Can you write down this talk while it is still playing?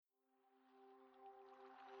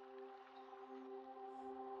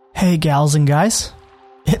Hey, gals and guys.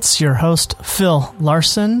 It's your host, Phil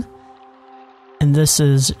Larson, and this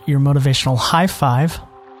is your motivational high five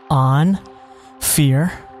on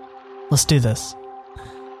fear. Let's do this.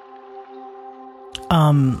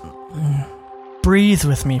 Breathe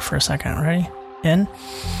with me for a second. Ready? In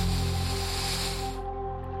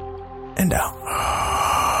and out.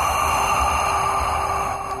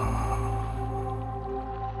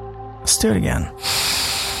 Let's do it again.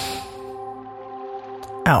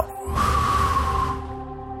 Out.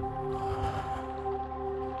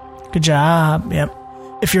 Good job. Yep.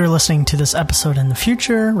 If you're listening to this episode in the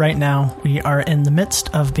future, right now, we are in the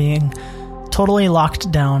midst of being totally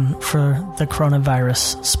locked down for the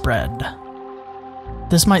coronavirus spread.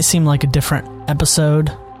 This might seem like a different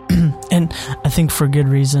episode, and I think for good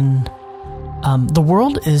reason. The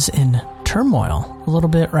world is in turmoil a little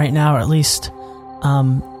bit right now, or at least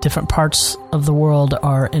different parts of the world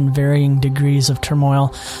are in varying degrees of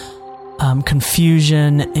turmoil,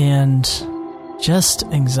 confusion, and just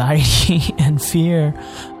anxiety and fear.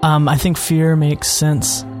 I think fear makes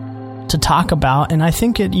sense to talk about, and I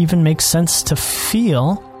think it even makes sense to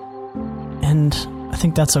feel, and I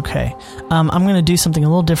think that's okay. I'm going to do something a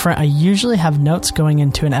little different. I usually have notes going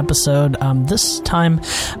into an episode. This time,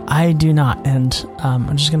 I do not, and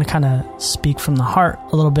I'm just going to kind of speak from the heart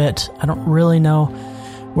a little bit. I don't really know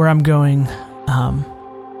where I'm going,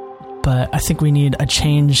 but I think we need a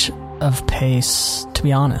change of pace, to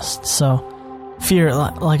be honest. So fear,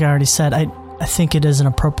 like I already said, I think it is an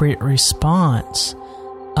appropriate response.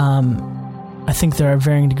 I think there are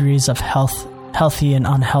varying degrees of healthy and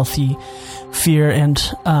unhealthy fear. And,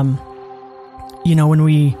 when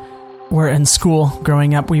we were in school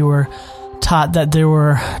growing up, we were taught that there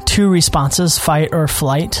were two responses, fight or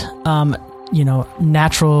flight,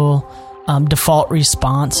 natural default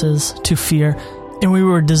responses to fear. And we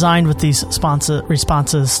were designed with these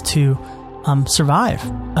responses to survive.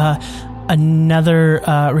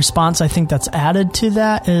 Another response I think that's added to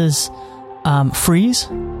that is freeze,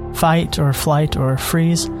 fight or flight or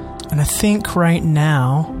freeze. And I think right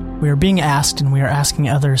now we are being asked, and we are asking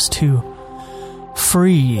others to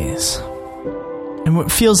freeze. And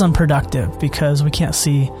it feels unproductive because we can't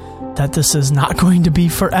see that this is not going to be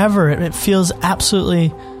forever. It feels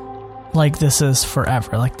absolutely like this is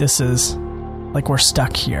forever. Like we're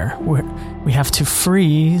stuck here. We have to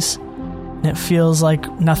freeze. And it feels like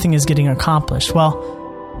nothing is getting accomplished.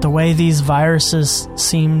 Well, the way these viruses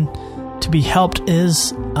seem to be helped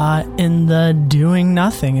is in the doing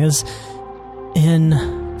nothing, is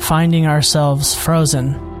in finding ourselves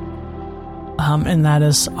frozen. And that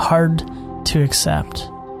is hard to accept.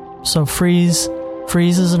 So freeze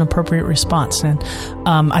is an appropriate response. And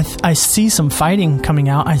I see some fighting coming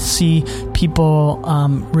out. I see people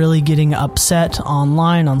really getting upset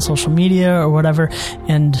online, on social media or whatever,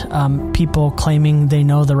 and people claiming they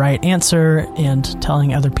know the right answer and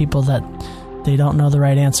telling other people that they don't know the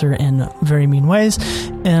right answer in very mean ways.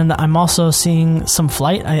 And I'm also seeing some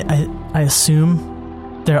flight. I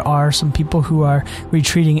assume there are some people who are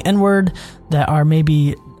retreating inward, that are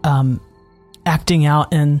maybe acting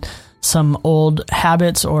out in some old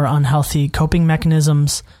habits or unhealthy coping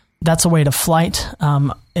mechanisms. That's a way to flight.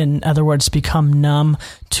 In other words, become numb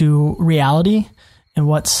to reality and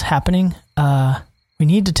what's happening. We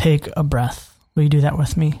need to take a breath. Will you do that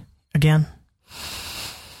with me again?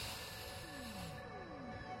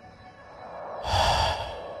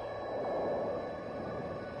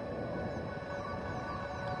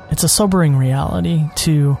 It's a sobering reality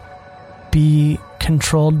to be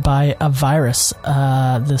controlled by a virus,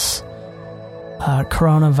 this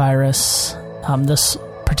coronavirus, this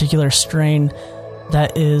particular strain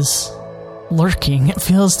that is lurking. It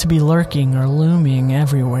feels to be lurking or looming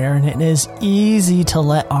everywhere, and it is easy to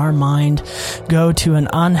let our mind go to an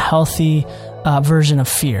unhealthy version of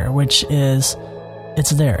fear, which is,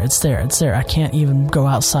 it's there. I can't even go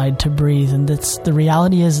outside to breathe. And the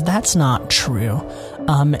reality is that's not true.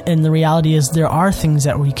 And the reality is there are things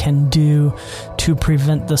that we can do to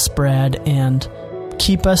prevent the spread and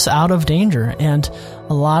keep us out of danger. And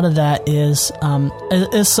a lot of that is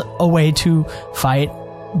a way to fight,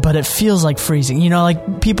 but it feels like freezing.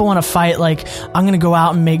 Like people want to fight like, I'm going to go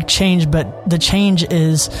out and make change, but the change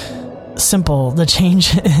is simple. The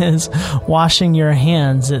change is washing your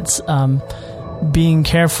hands. It's being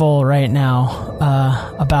careful right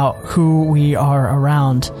now about who we are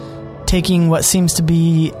around, taking what seems to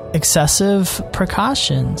be excessive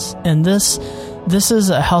precautions. And this is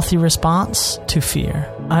a healthy response to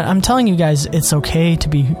fear. I'm telling you guys, it's okay to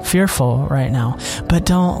be fearful right now, but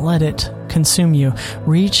don't let it consume you.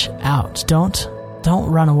 Reach out. Don't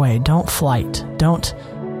run away. Don't flight. Don't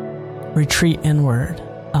retreat inward.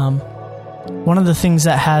 One of the things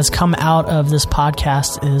that has come out of this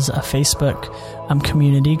podcast is a Facebook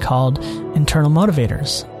community called Internal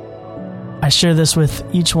Motivators. I share this with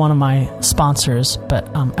each one of my sponsors, but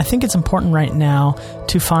I think it's important right now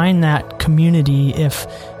to find that community if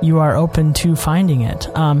you are open to finding it.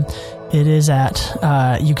 It is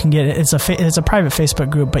you can get it. It's a private Facebook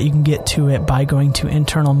group, but you can get to it by going to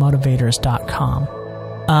internalmotivators.com.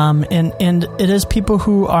 And it is people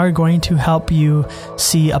who are going to help you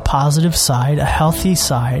see a positive side, a healthy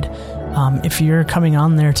side. If you're coming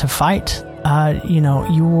on there to fight,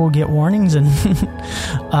 you will get warnings and,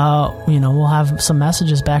 we'll have some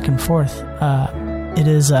messages back and forth. It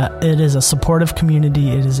is a supportive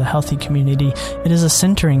community. It is a healthy community. It is a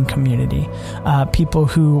centering community. People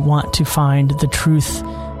who want to find the truth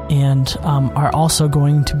and are also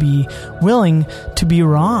going to be willing to be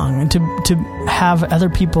wrong and to have other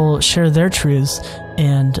people share their truths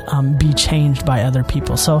and be changed by other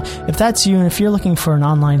people. So if that's you, and if you're looking for an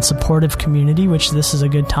online supportive community, which this is a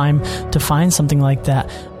good time to find something like that,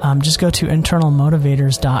 just go to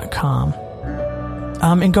internalmotivators.com.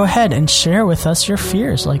 And go ahead and share with us your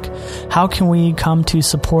fears. Like, how can we come to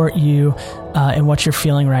support you in what you're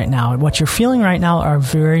feeling right now? What you're feeling right now are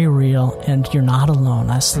very real, and you're not alone.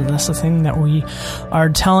 That's the thing that we are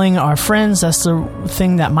telling our friends. That's the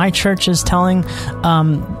thing that my church is telling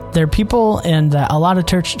their people, and that a lot of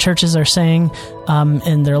churches are saying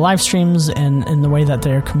in their live streams and in the way that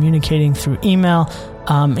they're communicating through email.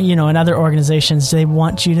 And other organizations, they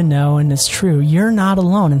want you to know, and it's true, you're not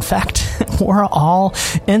alone. In fact, we're all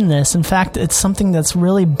in this. In fact, it's something that's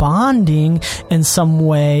really bonding in some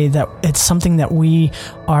way, that it's something that we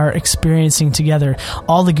are experiencing together,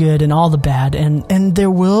 all the good and all the bad, and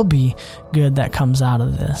there will be good that comes out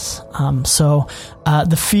of this. So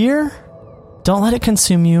the fear, don't let it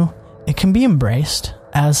consume you. It can be embraced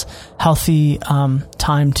as healthy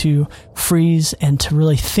time to freeze and to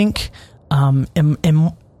really think,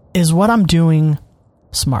 is what I'm doing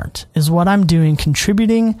smart? Is what I'm doing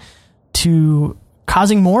contributing to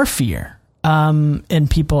causing more fear in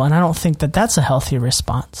people? And I don't think that that's a healthy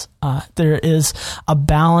response. There is a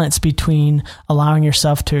balance between allowing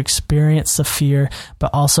yourself to experience the fear,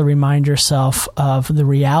 but also remind yourself of the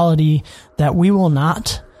reality that we will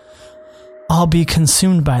not all be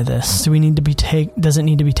consumed by this. Do we need to be does it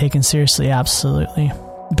need to be taken seriously? Absolutely.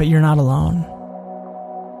 But you're not alone.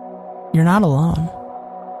 You're not alone.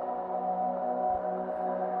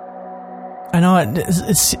 I know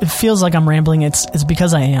it feels like I'm rambling. It's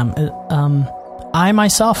because I am. I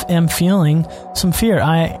myself am feeling some fear.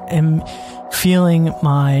 I am feeling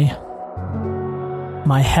my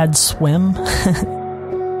head swim.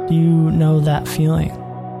 Do you know that feeling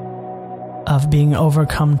of being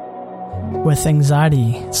overcome with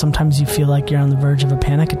anxiety? Sometimes you feel like you're on the verge of a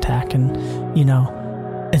panic attack, and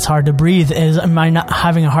it's hard to breathe. Am I not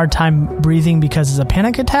having a hard time breathing because it's a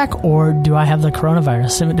panic attack, or do I have the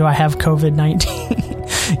coronavirus? Do I have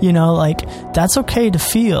COVID-19? That's okay to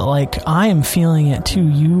feel. Like, I am feeling it too.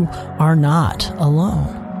 You are not alone.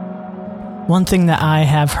 One thing that I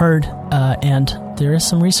have heard, and there is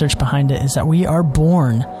some research behind it, is that we are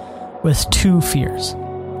born with two fears.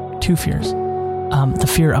 The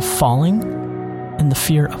fear of falling and the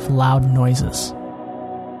fear of loud noises.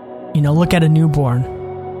 Look at a newborn.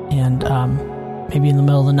 And maybe in the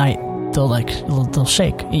middle of the night, they'll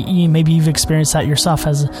shake. Maybe you've experienced that yourself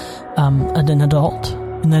as an adult.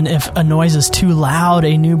 And then if a noise is too loud,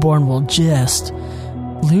 a newborn will just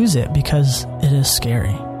lose it because it is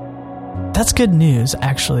scary. That's good news,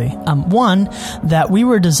 actually. One, that we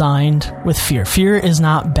were designed with fear. Fear is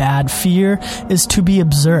not bad. Fear is to be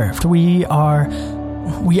observed. We are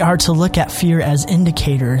to look at fear as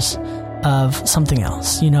indicators of something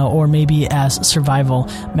else, or maybe as survival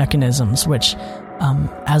mechanisms, which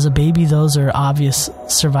as a baby, those are obvious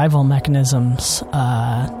survival mechanisms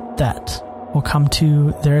that will come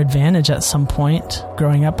to their advantage at some point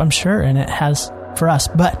growing up, I'm sure, and it has for us.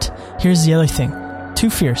 But here's the other thing.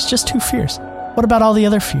 Just two fears. What about all the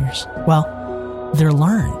other fears? Well, they're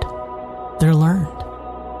learned.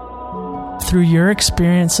 Through your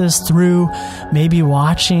experiences, through maybe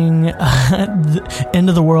watching end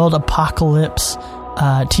of the world apocalypse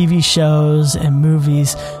TV shows and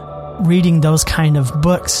movies, reading those kind of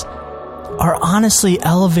books are honestly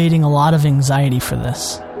elevating a lot of anxiety for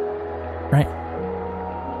this, right?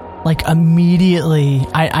 Like immediately,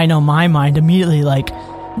 I know my mind immediately, like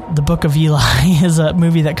the Book of Eli is a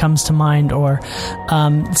movie that comes to mind, or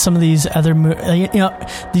some of these other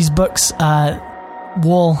these books.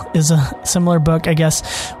 Wool is a similar book, I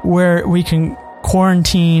guess, where we can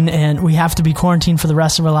quarantine and we have to be quarantined for the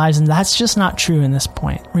rest of our lives. And that's just not true in this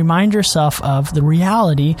point. Remind yourself of the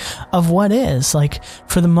reality of what is. Like,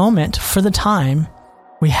 for the moment, for the time,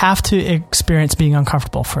 we have to experience being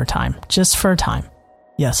uncomfortable for a time, just for a time.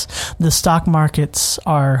 Yes, the stock markets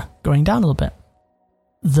are going down a little bit.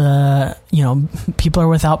 People are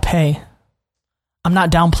without pay. I'm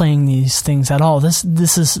not downplaying these things at all. This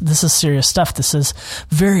is serious stuff. This is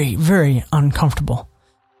very, very uncomfortable.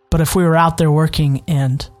 But if we were out there working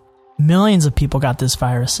and millions of people got this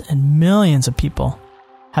virus and millions of people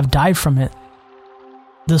have died from it,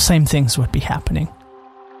 the same things would be happening.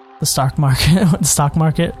 The stock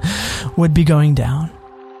market would be going down.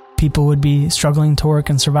 People would be struggling to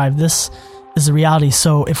work and survive. This is the reality.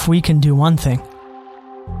 So if we can do one thing,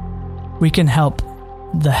 we can help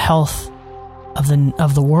the health of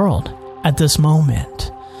the world at this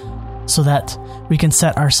moment, so that we can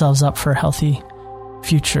set ourselves up for a healthy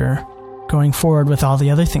future going forward with all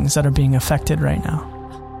the other things that are being affected right now.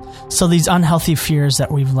 So these unhealthy fears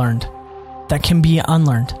that we've learned, that can be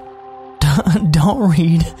unlearned. Don't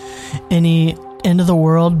read any end of the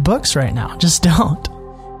world books right now. Just don't.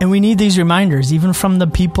 And we need these reminders, even from the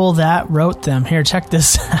people that wrote them. Here, check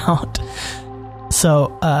this out.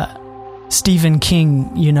 So, Stephen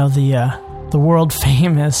King, the world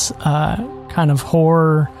famous kind of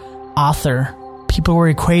horror author, people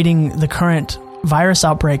were equating the current virus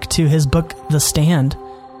outbreak to his book, The Stand,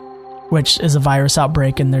 which is a virus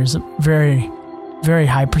outbreak, and there's a very, very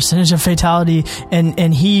high percentage of fatality.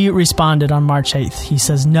 And he responded on March 8th. He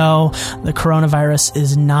says, no, the coronavirus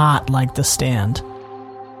is not like The Stand.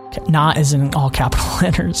 Not is in all capital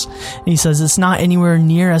letters. And he says, it's not anywhere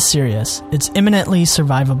near as serious. It's imminently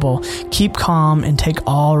survivable. Keep calm and take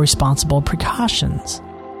all responsible precautions.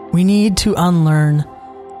 We need to unlearn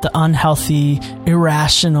the unhealthy,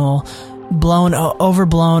 irrational,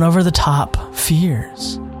 overblown, over the top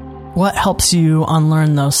fears. What helps you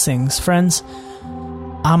unlearn those things, friends?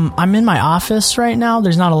 I'm in my office right now.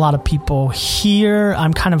 There's not a lot of people here. I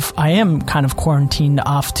am kind of quarantined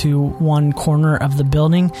off to one corner of the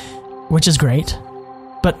building, which is great.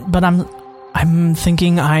 But I'm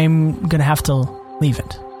thinking I'm gonna have to leave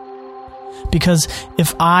it, because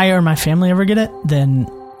if I or my family ever get it, then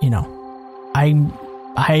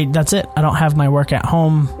I that's it. I don't have my work at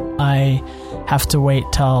home. I have to wait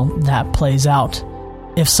till that plays out.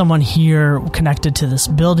 If someone here connected to this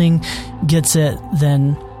building gets it,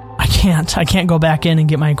 then I can't go back in and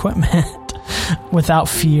get my equipment without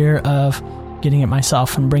fear of getting it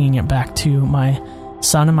myself and bringing it back to my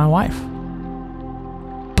son and my wife.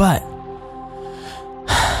 But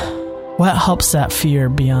what helps that fear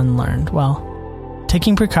be unlearned? Well,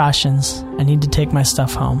 taking precautions. I need to take my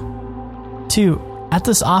stuff home. 2, at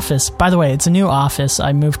this office, by the way, it's a new office.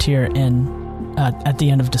 I moved here at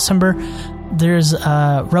the end of December. There's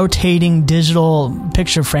a rotating digital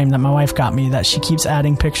picture frame that my wife got me that she keeps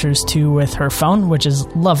adding pictures to with her phone, which is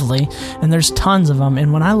lovely. And there's tons of them.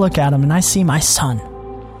 And when I look at them and I see my son,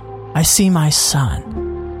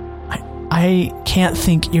 I can't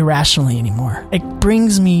think irrationally anymore. It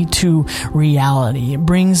brings me to reality. It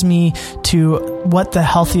brings me to what the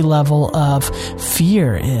healthy level of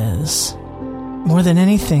fear is. More than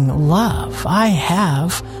anything, love. I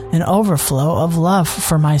have an overflow of love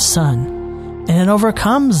for my son. And it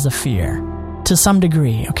overcomes the fear to some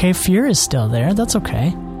degree. Okay, fear is still there. That's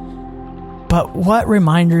okay. But what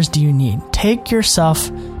reminders do you need? Take yourself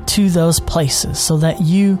to those places so that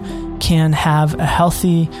you can have a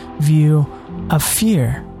healthy view of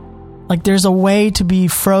fear. Like, there's a way to be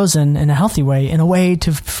frozen in a healthy way, and a way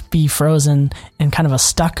to be frozen in kind of a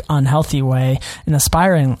stuck, unhealthy way, in a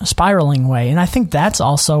spiraling way. And I think that's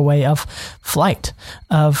also a way of flight,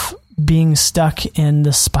 of being stuck in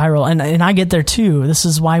the spiral. And I get there too. This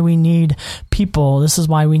is why we need people. This is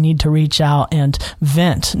why we need to reach out and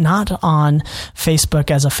vent, not on Facebook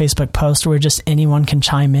as a Facebook post where just anyone can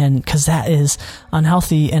chime in, because that is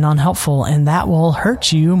unhealthy and unhelpful, and that will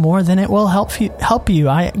hurt you more than it will help you.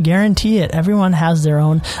 I guarantee it. Everyone has their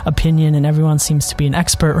own opinion and everyone seems to be an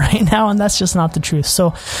expert right now, and that's just not the truth.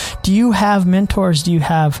 So do you have mentors? Do you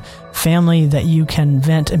have family that you can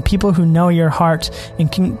vent, and people who know your heart and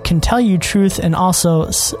can tell you truth, and also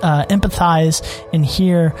empathize and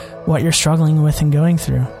hear what you're struggling with and going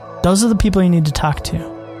through? Those are the people you need to talk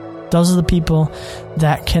to. Those are the people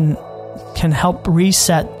that can help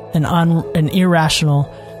reset an irrational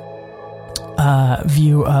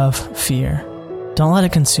view of fear. Don't let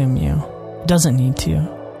it consume you. It doesn't need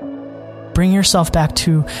to. Bring yourself back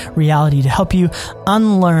to reality to help you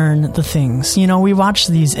unlearn the things. We watch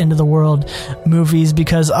these end of the world movies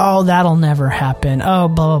because, that'll never happen. Oh,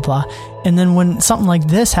 blah, blah, blah. And then when something like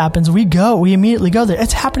this happens, we immediately go there.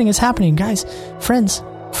 It's happening. Guys, friends,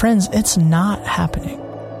 it's not happening.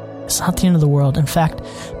 It's not the end of the world. In fact,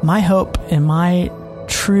 my hope and my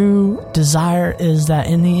true desire is that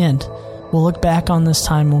in the end, we'll look back on this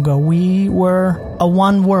time and we'll go, we were a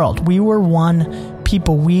one world. We were one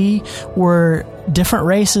people. We were different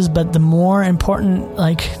races, but the more important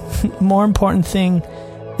thing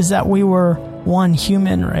is that we were one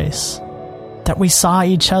human race. That we saw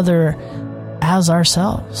each other as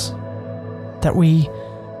ourselves. That we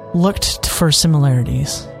looked for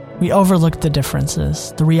similarities. We overlooked the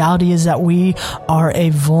differences. The reality is that we are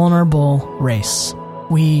a vulnerable race.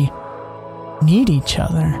 We need each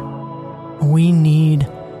other. We need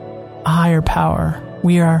a higher power.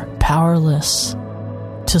 We are powerless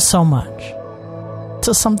to so much.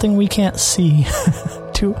 To something we can't see.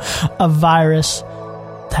 To a virus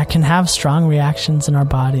that can have strong reactions in our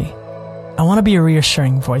body. I want to be a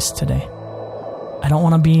reassuring voice today. I don't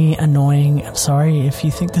want to be annoying. I'm sorry if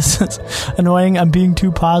you think this is annoying. I'm being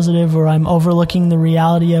too positive or I'm overlooking the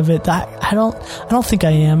reality of it. I don't think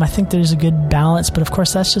I am. I think there's a good balance, but of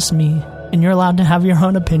course that's just me. And you're allowed to have your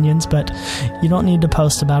own opinions, but you don't need to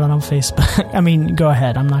post about it on Facebook. I mean, go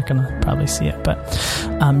ahead. I'm not going to probably see it, but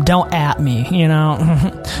don't at me,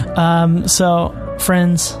 So,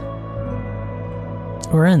 friends,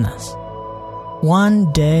 we're in this.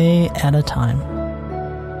 One day at a time.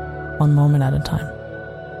 One moment at a time.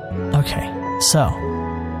 Okay, so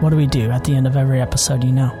what do we do at the end of every episode?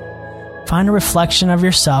 Find a reflection of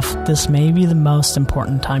yourself. This may be the most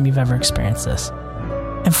important time you've ever experienced this.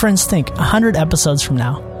 And friends, think 100 episodes from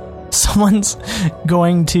now, someone's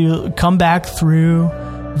going to come back through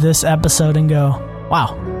this episode and go,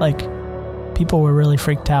 wow, people were really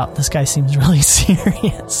freaked out. This guy seems really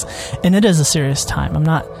serious. And it is a serious time. I'm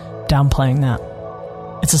not downplaying that.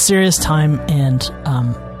 It's a serious time, and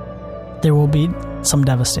there will be some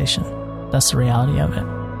devastation. That's the reality of it.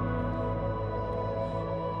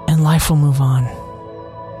 And life will move on.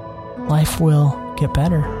 Life will get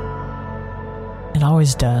better. It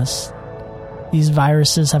always does. These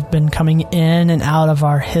viruses have been coming in and out of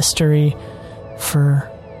our history for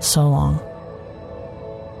so long.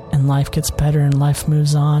 And life gets better and life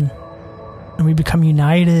moves on. And we become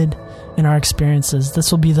united in our experiences.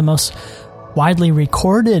 This will be the most widely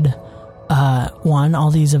recorded one,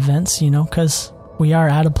 all these events, because we are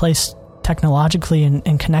at a place technologically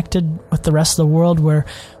and connected with the rest of the world where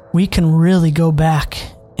we can really go back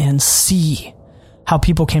and see how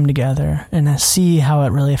people came together and see how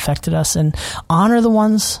it really affected us and honor the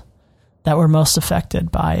ones that were most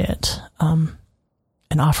affected by it,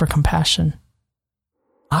 and offer compassion.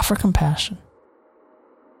 Offer compassion.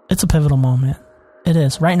 It's a pivotal moment. It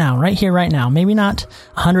is. Right now. Right here, right now. Maybe not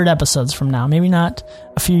 100 episodes from now. Maybe not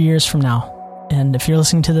a few years from now. And if you're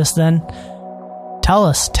listening to this then, tell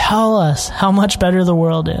us how much better the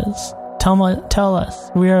world is. Tell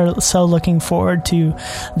us. We are so looking forward to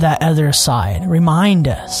that other side. Remind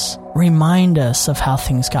us of how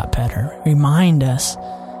things got better. Remind us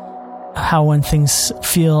how when things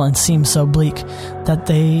feel and seem so bleak that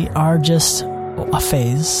they are just a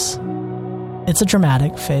phase. It's a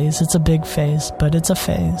dramatic phase. It's a big phase, but it's a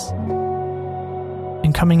phase.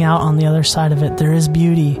 And coming out on the other side of it, there is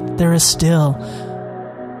beauty. There is still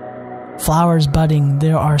flowers budding.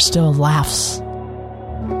 There are still laughs.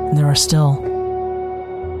 And there are still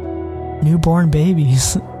newborn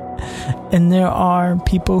babies. And there are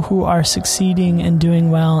people who are succeeding and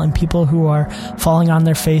doing well, and people who are falling on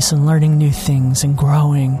their face and learning new things and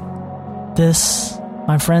growing. This,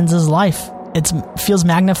 my friends, is life. It feels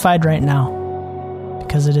magnified right now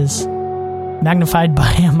because it is magnified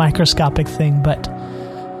by a microscopic thing, but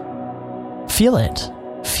feel it.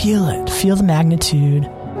 Feel the magnitude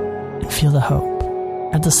and feel the hope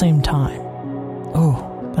at the same time.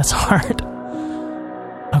 Oh, that's hard.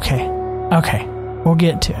 Okay. We'll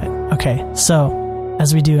get to it. Okay, so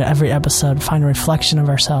as we do every episode, find a reflection of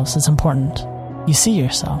ourselves. It's important. You see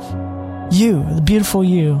yourself. You, the beautiful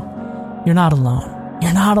you. You're not alone.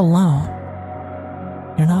 You're not alone.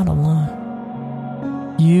 You're not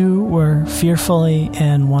alone. You were fearfully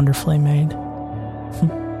and wonderfully made.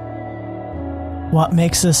 What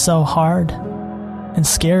makes this so hard and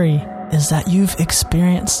scary is that you've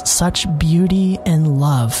experienced such beauty and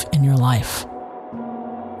love in your life,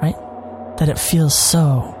 right? That it feels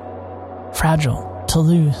so fragile to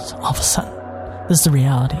lose all of a sudden. This is the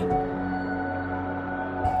reality.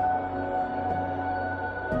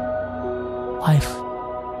 Life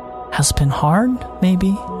has been hard,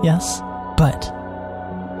 maybe, yes, but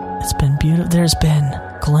it's been beautiful. There's been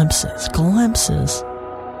glimpses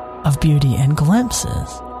of beauty and glimpse.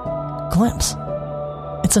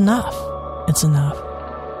 It's enough. It's enough.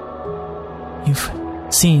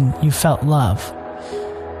 You've felt love.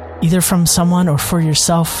 Either from someone or for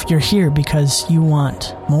yourself, you're here because you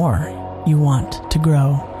want more. You want to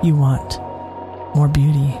grow. You want more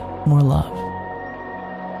beauty, more love.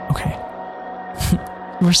 Okay.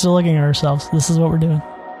 We're still looking at ourselves. This is what we're doing.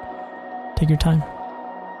 Take your time.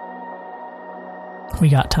 We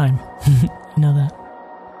got time. You know that.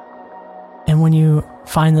 And when you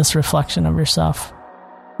find this reflection of yourself,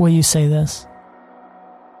 will you say this?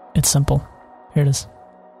 It's simple. Here it is.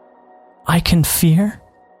 I can fear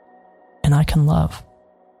and I can love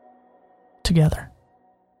together.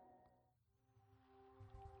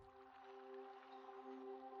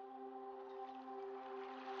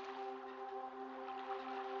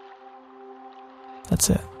 That's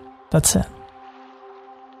it. That's it.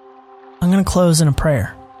 I'm going to close in a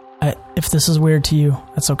prayer. If this is weird to you,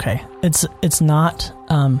 that's okay. It's not.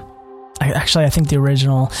 I think the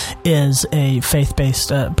original is a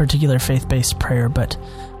particular faith-based prayer, but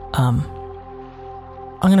I'm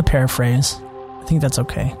going to paraphrase. I think that's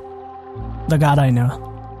okay. The God I know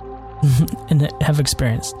and have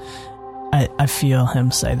experienced, I feel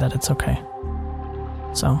him say that it's okay.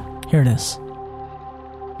 So here it is.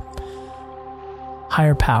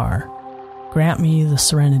 Higher power, grant me the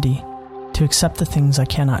serenity to accept the things I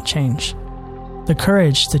cannot change, the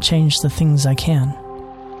courage to change the things I can,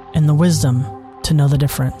 and the wisdom to know the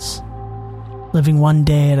difference. Living one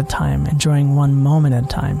day at a time, enjoying one moment at a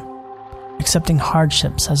time, accepting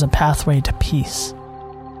hardships as a pathway to peace.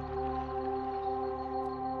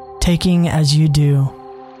 Taking as you do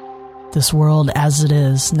this world as it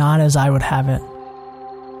is, not as I would have it.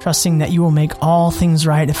 Trusting that you will make all things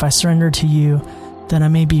right if I surrender to you, that I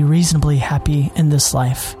may be reasonably happy in this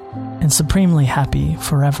life and supremely happy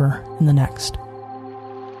forever in the next.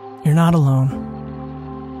 You're not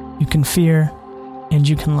alone. You can fear and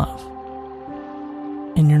you can love.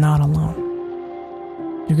 And you're not alone.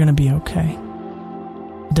 You're going to be okay.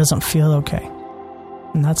 It doesn't feel okay.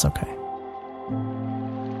 And that's okay.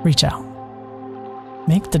 Reach out.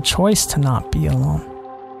 Make the choice to not be alone.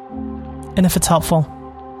 And if it's helpful,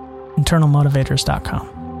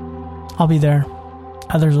 internalmotivators.com. I'll be there.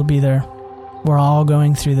 Others will be there. We're all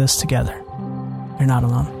going through this together. You're not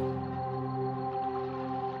alone.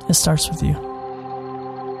 It starts with you.